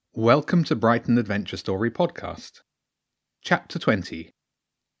Welcome to Brighton Adventure Story Podcast. Chapter 20.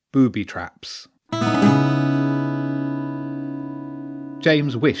 Booby Traps.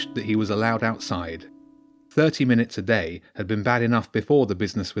 James wished that he was allowed outside. 30 minutes a day had been bad enough before the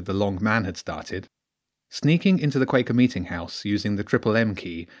business with the long man had started. Sneaking into the Quaker Meeting House using the Triple M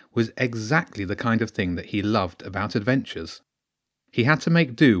key was exactly the kind of thing that he loved about adventures. He had to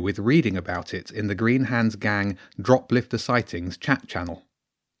make do with reading about it in the Green Hands Gang Droplifter Sightings chat channel.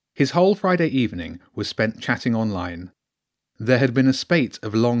 His whole Friday evening was spent chatting online. There had been a spate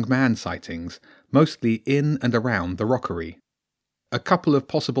of long man sightings, mostly in and around the rockery. A couple of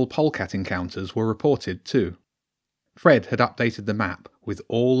possible polecat encounters were reported too. Fred had updated the map with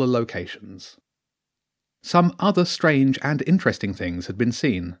all the locations. Some other strange and interesting things had been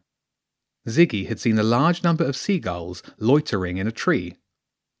seen. Ziggy had seen a large number of seagulls loitering in a tree.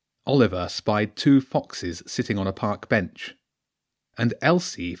 Oliver spied 2 foxes sitting on a park bench. And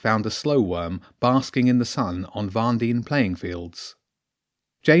Elsie found a slow worm basking in the sun on Varndene playing fields.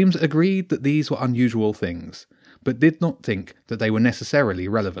 James agreed that these were unusual things, but did not think that they were necessarily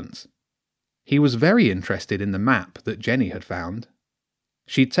relevant. He was very interested in the map that Jenny had found.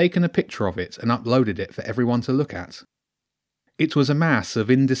 She'd taken a picture of it and uploaded it for everyone to look at. It was a mass of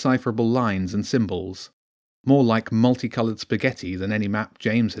indecipherable lines and symbols, more like multicoloured spaghetti than any map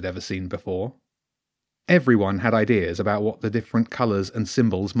James had ever seen before. Everyone had ideas about what the different colours and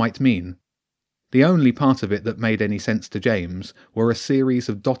symbols might mean. The only part of it that made any sense to James were a series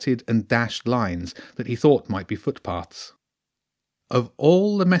of dotted and dashed lines that he thought might be footpaths. Of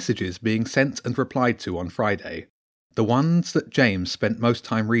all the messages being sent and replied to on Friday, the ones that James spent most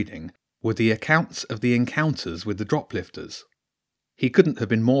time reading were the accounts of the encounters with the droplifters. He couldn't have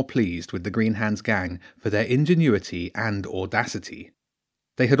been more pleased with the Green Hands Gang for their ingenuity and audacity.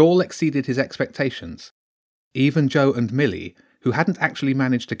 They had all exceeded his expectations. Even Joe and Millie, who hadn't actually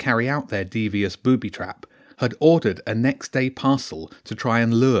managed to carry out their devious booby trap, had ordered a next-day parcel to try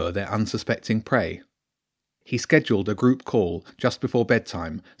and lure their unsuspecting prey. He scheduled a group call just before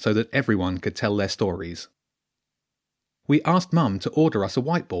bedtime so that everyone could tell their stories. "We asked Mum to order us a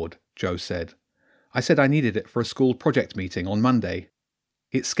whiteboard," Joe said. "I said I needed it for a school project meeting on Monday.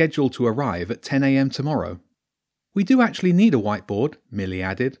 It's scheduled to arrive at 10 a.m. tomorrow. "We do actually need a whiteboard," Millie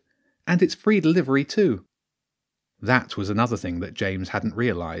added, "and it's free delivery too." That was another thing that James hadn't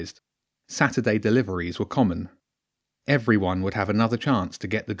realised. Saturday deliveries were common. Everyone would have another chance to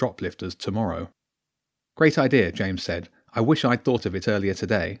get the droplifters tomorrow. "Great idea," James said. "I wish I'd thought of it earlier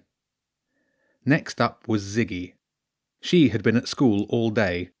today." Next up was Ziggy. She had been at school all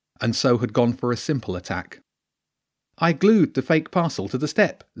day, and so had gone for a simple attack. "I glued the fake parcel to the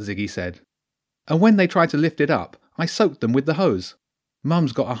step," Ziggy said. "And when they tried to lift it up, I soaked them with the hose.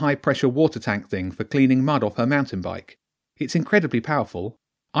 Mum's got a high-pressure water tank thing for cleaning mud off her mountain bike. It's incredibly powerful.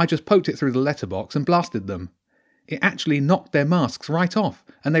 I just poked it through the letterbox and blasted them. It actually knocked their masks right off,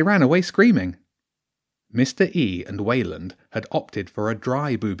 and they ran away screaming." Mr. E and Wayland had opted for a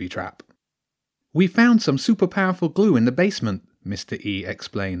dry booby trap. "We found some super-powerful glue in the basement," Mr. E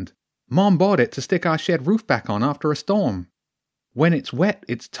explained. "Mom bought it to stick our shed roof back on after a storm. When it's wet,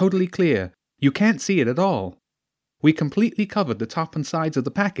 it's totally clear. You can't see it at all. We completely covered the top and sides of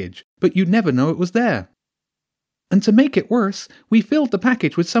the package, but you'd never know it was there. And to make it worse, we filled the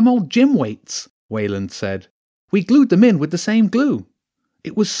package with some old gym weights," Wayland said. "We glued them in with the same glue.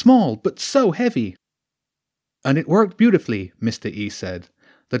 It was small, but so heavy." "And it worked beautifully," Mr. E said.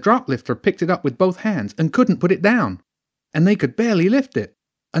 "The droplifter picked it up with both hands and couldn't put it down. And they could barely lift it.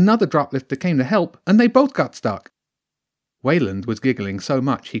 Another droplifter came to help, and they both got stuck." Wayland was giggling so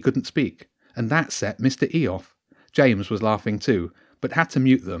much he couldn't speak, and that set Mr. E off. James was laughing too, but had to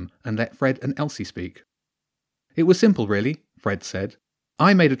mute them and let Fred and Elsie speak. "It was simple, really," Fred said.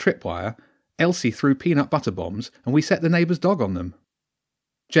 "I made a tripwire, Elsie threw peanut butter bombs, and we set the neighbour's dog on them."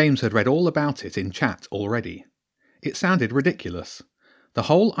 James had read all about it in chat already. It sounded ridiculous. The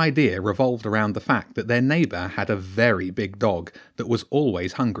whole idea revolved around the fact that their neighbour had a very big dog that was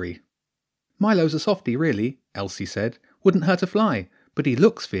always hungry. "Milo's a softie, really," Elsie said. "Wouldn't hurt a fly, but he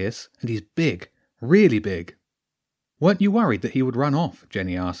looks fierce, and he's big, really big." "Weren't you worried that he would run off?"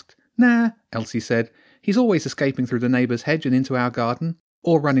 Jenny asked. "Nah," Elsie said. "He's always escaping through the neighbour's hedge and into our garden,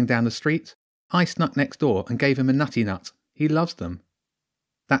 or running down the street. I snuck next door and gave him a nutty nut. He loves them."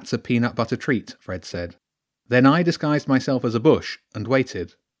 "That's a peanut butter treat," Fred said. "Then I disguised myself as a bush and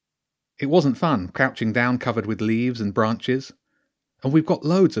waited. It wasn't fun, crouching down covered with leaves and branches. And we've got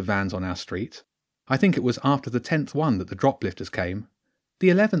loads of vans on our street. I think it was after the 10th one that the droplifters came."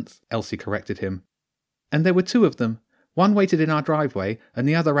 "The 11th, Elsie corrected him. "And there were 2 of them. One waited in our driveway, and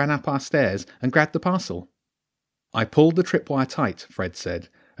the other ran up our stairs and grabbed the parcel." "I pulled the tripwire tight," Fred said,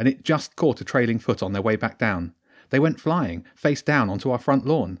 and it just caught a trailing foot on their way back down. They went flying, face down onto our front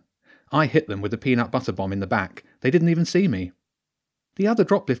lawn. I hit them with the peanut butter bomb in the back. They didn't even see me. The other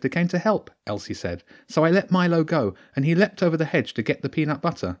droplifter came to help, Elsie said, so I let Milo go, and he leapt over the hedge to get the peanut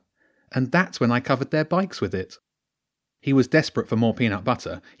butter. And that's when I covered their bikes with it. He was desperate for more peanut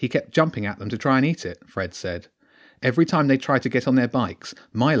butter. He kept jumping at them to try and eat it, Fred said. Every time they tried to get on their bikes,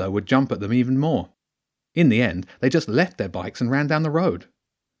 Milo would jump at them even more. In the end, they just left their bikes and ran down the road.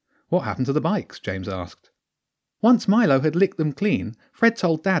 What happened to the bikes? James asked. Once Milo had licked them clean, Fred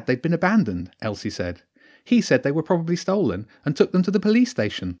told Dad they'd been abandoned, Elsie said. He said they were probably stolen and took them to the police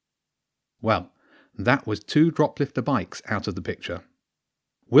station. Well, that was 2 droplifter bikes out of the picture.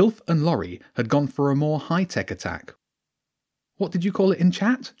 Wilf and Laurie had gone for a more high-tech attack. What did you call it in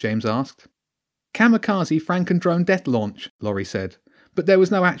chat? James asked. Kamikaze Franken-drone death launch, Laurie said. But there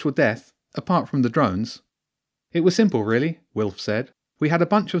was no actual death, apart from the drones. It was simple, really, Wilf said. We had a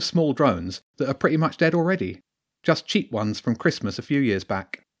bunch of small drones that are pretty much dead already. Just cheap ones from Christmas a few years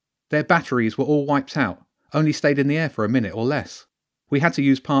back. Their batteries were all wiped out, only stayed in the air for a minute or less. We had to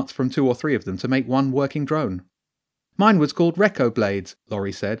use parts from 2 or 3 of them to make one working drone. Mine was called Recco Blades,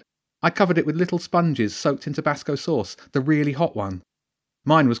 Laurie said. I covered it with little sponges soaked in Tabasco sauce, the really hot one.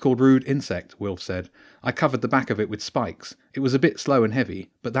 Mine was called Rude Insect, Wilf said. I covered the back of it with spikes. It was a bit slow and heavy,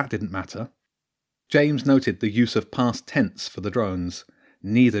 but that didn't matter. James noted the use of past tense for the drones.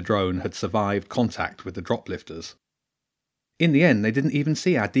 Neither drone had survived contact with the droplifters. In the end, they didn't even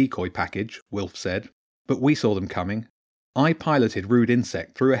see our decoy package, Wilf said, but we saw them coming. I piloted Rude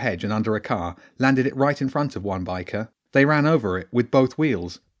Insect through a hedge and under a car, landed it right in front of one biker. They ran over it with both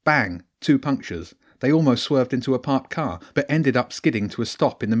wheels. Bang! 2 punctures. They almost swerved into a parked car, but ended up skidding to a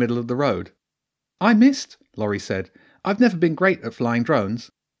stop in the middle of the road. I missed, Laurie said. I've never been great at flying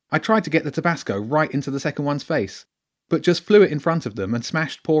drones. I tried to get the Tabasco right into the second one's face, but just flew it in front of them and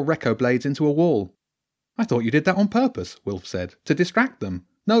smashed poor Recco Blades into a wall. I thought you did that on purpose, Wilf said, to distract them.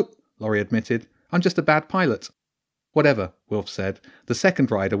 Nope, Laurie admitted. I'm just a bad pilot. Whatever, Wilf said. The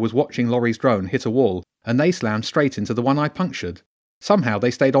second rider was watching Laurie's drone hit a wall, and they slammed straight into the one I punctured. Somehow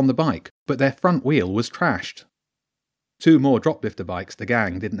they stayed on the bike, but their front wheel was trashed. 2 more droplifter bikes the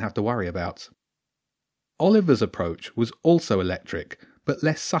gang didn't have to worry about. Oliver's approach was also electric, but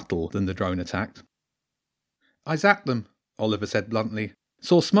less subtle than the drone attack. I zapped them, Oliver said bluntly.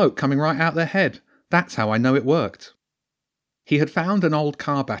 Saw smoke coming right out their head. That's how I know it worked. He had found an old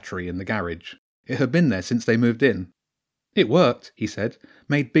car battery in the garage. It had been there since they moved in. It worked, he said.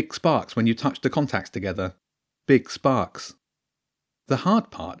 Made big sparks when you touched the contacts together. Big sparks. The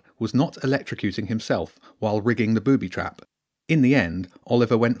hard part was not electrocuting himself while rigging the booby trap. In the end,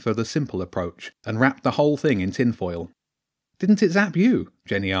 Oliver went for the simple approach and wrapped the whole thing in tinfoil. Didn't it zap you?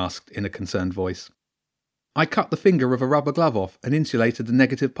 Jenny asked in a concerned voice. I cut the finger of a rubber glove off and insulated the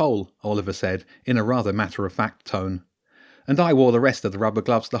negative pole, Oliver said in a rather matter-of-fact tone. And I wore the rest of the rubber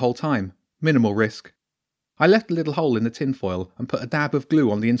gloves the whole time. Minimal risk. I left a little hole in the tinfoil and put a dab of glue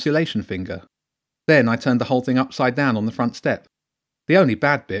on the insulation finger. Then I turned the whole thing upside down on the front step. The only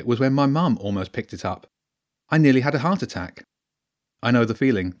bad bit was when my mum almost picked it up. I nearly had a heart attack. I know the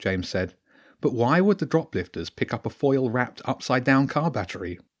feeling, James said. But why would the droplifters pick up a foil-wrapped upside-down car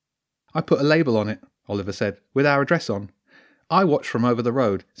battery? I put a label on it, Oliver said, with our address on. I watched from over the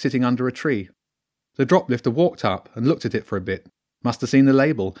road, sitting under a tree. The droplifter walked up and looked at it for a bit. Must have seen the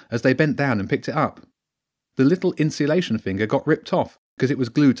label as they bent down and picked it up. The little insulation finger got ripped off because it was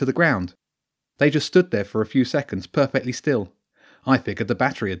glued to the ground. They just stood there for a few seconds, perfectly still. I figured the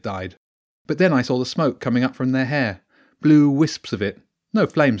battery had died. But then I saw the smoke coming up from their hair. Blue wisps of it. No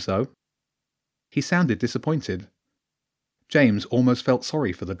flames, though. He sounded disappointed. James almost felt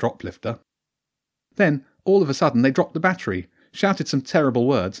sorry for the droplifter. Then, all of a sudden, they dropped the battery, shouted some terrible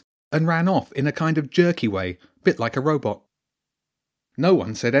words, and ran off in a kind of jerky way, bit like a robot. No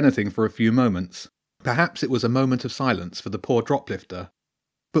one said anything for a few moments. Perhaps it was a moment of silence for the poor droplifter,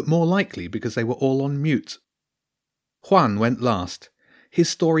 but more likely because they were all on mute. Juan went last. His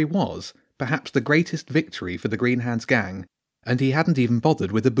story was, perhaps, the greatest victory for the Green Hands gang, and he hadn't even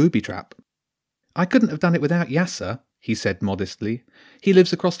bothered with a booby trap. I couldn't have done it without Yasser, he said modestly. He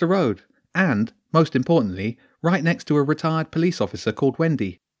lives across the road, and, most importantly, right next to a retired police officer called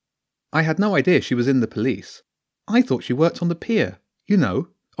Wendy. I had no idea she was in the police. I thought she worked on the pier, you know,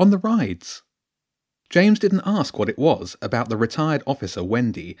 on the rides. James didn't ask what it was about the retired officer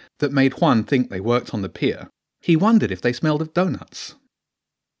Wendy that made Juan think they worked on the pier. He wondered if they smelled of donuts.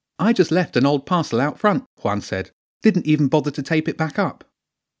 I just left an old parcel out front, Juan said. Didn't even bother to tape it back up.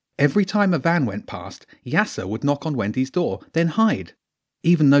 Every time a van went past, Yasser would knock on Wendy's door, then hide.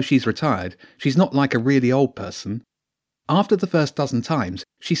 Even though she's retired, she's not like a really old person. After the first dozen times,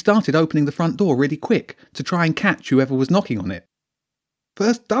 she started opening the front door really quick to try and catch whoever was knocking on it.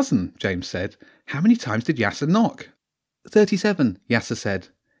 First dozen, James said. How many times did Yasser knock? 37, Yasser said.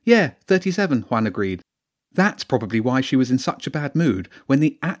 Yeah, 37, Juan agreed. That's probably why she was in such a bad mood when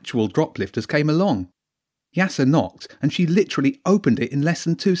the actual droplifters came along. Yasser knocked and she literally opened it in less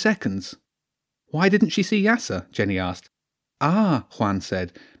than 2 seconds. Why didn't she see Yasser? Jenny asked. Ah, Juan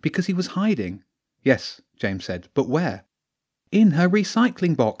said, because he was hiding. Yes, James said, but where? In her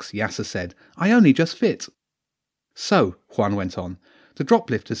recycling box, Yasser said. I only just fit. So, Juan went on, the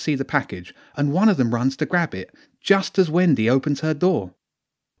droplifters see the package and one of them runs to grab it just as Wendy opens her door.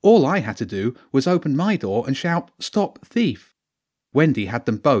 All I had to do was open my door and shout, "Stop, thief!" Wendy had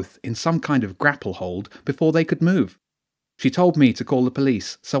them both in some kind of grapple hold before they could move. She told me to call the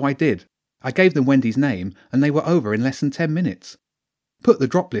police, so I did. I gave them Wendy's name and they were over in less than 10 minutes. Put the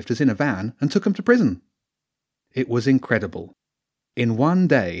droplifters in a van and took them to prison. It was incredible. In one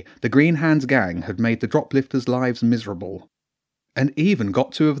day, the Green Hands gang had made the droplifters' lives miserable, and even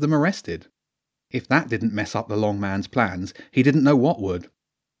got 2 of them arrested. If that didn't mess up the long man's plans, he didn't know what would.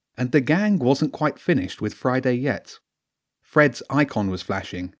 And the gang wasn't quite finished with Friday yet. Fred's icon was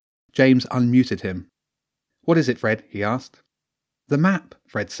flashing. James unmuted him. "What is it, Fred?" he asked. "The map,"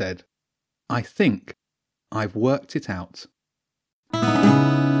 Fred said. "I think I've worked it out."